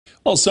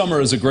Well, summer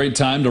is a great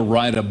time to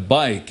ride a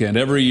bike, and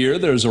every year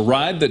there's a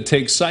ride that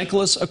takes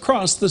cyclists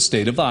across the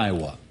state of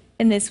Iowa.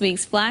 In this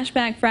week's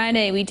Flashback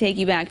Friday, we take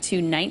you back to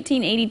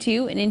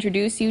 1982 and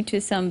introduce you to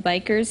some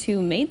bikers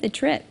who made the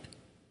trip.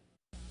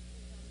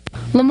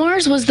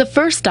 Lamar's was the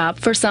first stop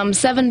for some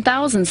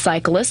 7,000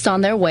 cyclists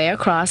on their way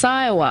across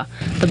Iowa.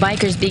 The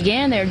bikers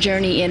began their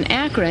journey in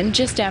Akron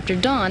just after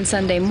dawn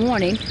Sunday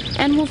morning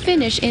and will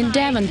finish in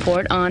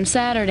Davenport on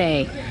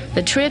Saturday.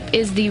 The trip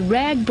is the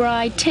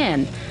RAGBRAI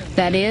 10.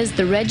 That is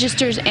the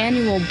Register's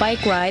annual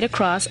bike ride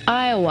across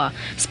Iowa,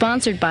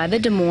 sponsored by the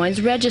Des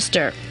Moines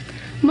Register.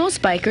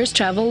 Most bikers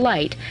travel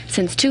light,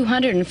 since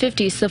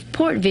 250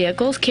 support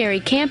vehicles carry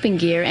camping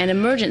gear and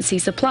emergency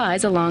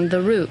supplies along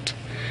the route.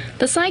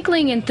 The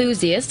cycling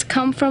enthusiasts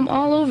come from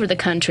all over the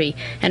country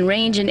and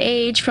range in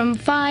age from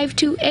 5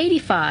 to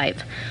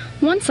 85.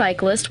 One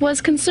cyclist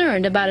was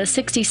concerned about a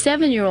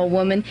 67-year-old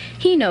woman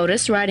he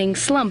noticed riding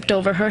slumped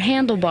over her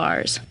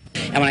handlebars.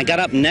 And when I got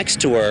up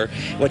next to her,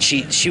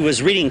 she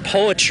was reading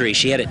poetry.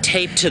 She had it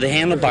taped to the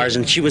handlebars,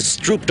 and she was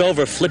drooped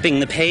over, flipping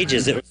the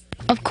pages.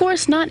 Of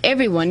course, not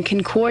everyone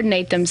can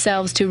coordinate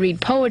themselves to read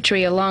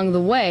poetry along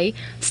the way.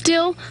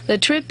 Still, the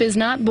trip is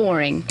not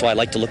boring. Well, I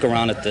like to look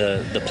around at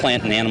the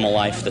plant and animal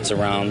life that's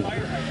around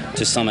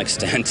to some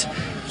extent.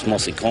 It's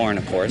mostly corn,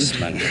 of course.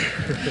 But,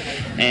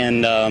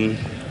 and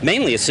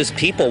mainly it's just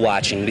people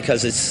watching,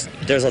 because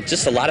there's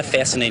just a lot of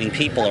fascinating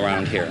people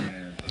around here.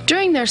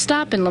 During their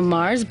stop in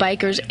Lamar's,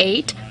 bikers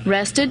ate,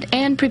 rested,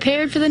 and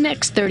prepared for the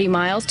next 30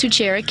 miles to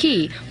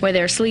Cherokee, where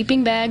their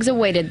sleeping bags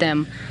awaited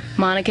them.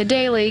 Monica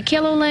Daly,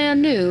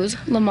 KELOLAND News,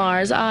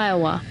 Lamar's,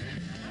 Iowa.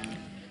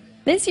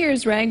 This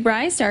year's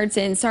RAGBRAI starts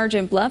in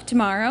Sergeant Bluff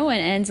tomorrow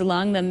and ends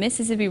along the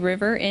Mississippi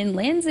River in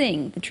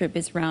Lansing. The trip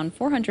is around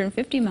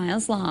 450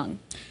 miles long.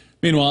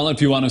 Meanwhile,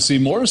 if you want to see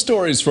more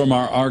stories from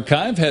our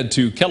archive, head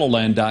to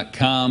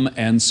KELOLAND.com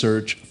and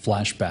search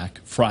Flashback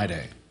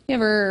Friday. You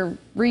ever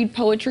read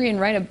poetry and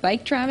ride a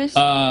bike, Travis?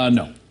 No.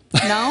 No?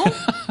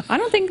 I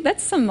don't think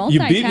that's some multitasking.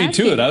 You beat me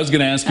to it. I was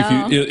going to ask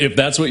if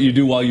that's what you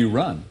do while you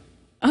run.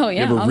 Oh,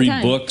 yeah. You ever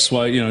read books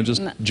while,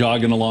 just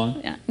jogging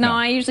along? Yeah. No,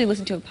 I usually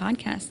listen to a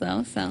podcast,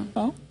 though, so.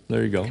 Oh,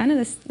 there you go. Kind of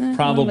this.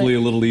 Probably a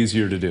little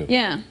easier to do.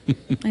 Yeah,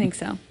 I think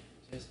so.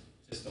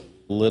 Just a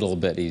little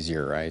bit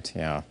easier, right?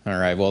 Yeah. All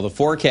right. Well, the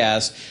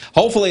forecast,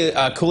 hopefully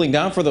cooling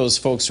down for those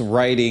folks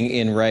riding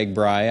in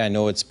RAGBRAI. I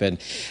know it's been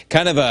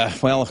kind of a,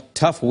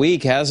 tough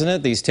week, hasn't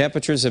it? These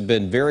temperatures have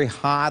been very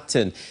hot,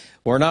 and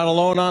we're not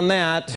alone on that.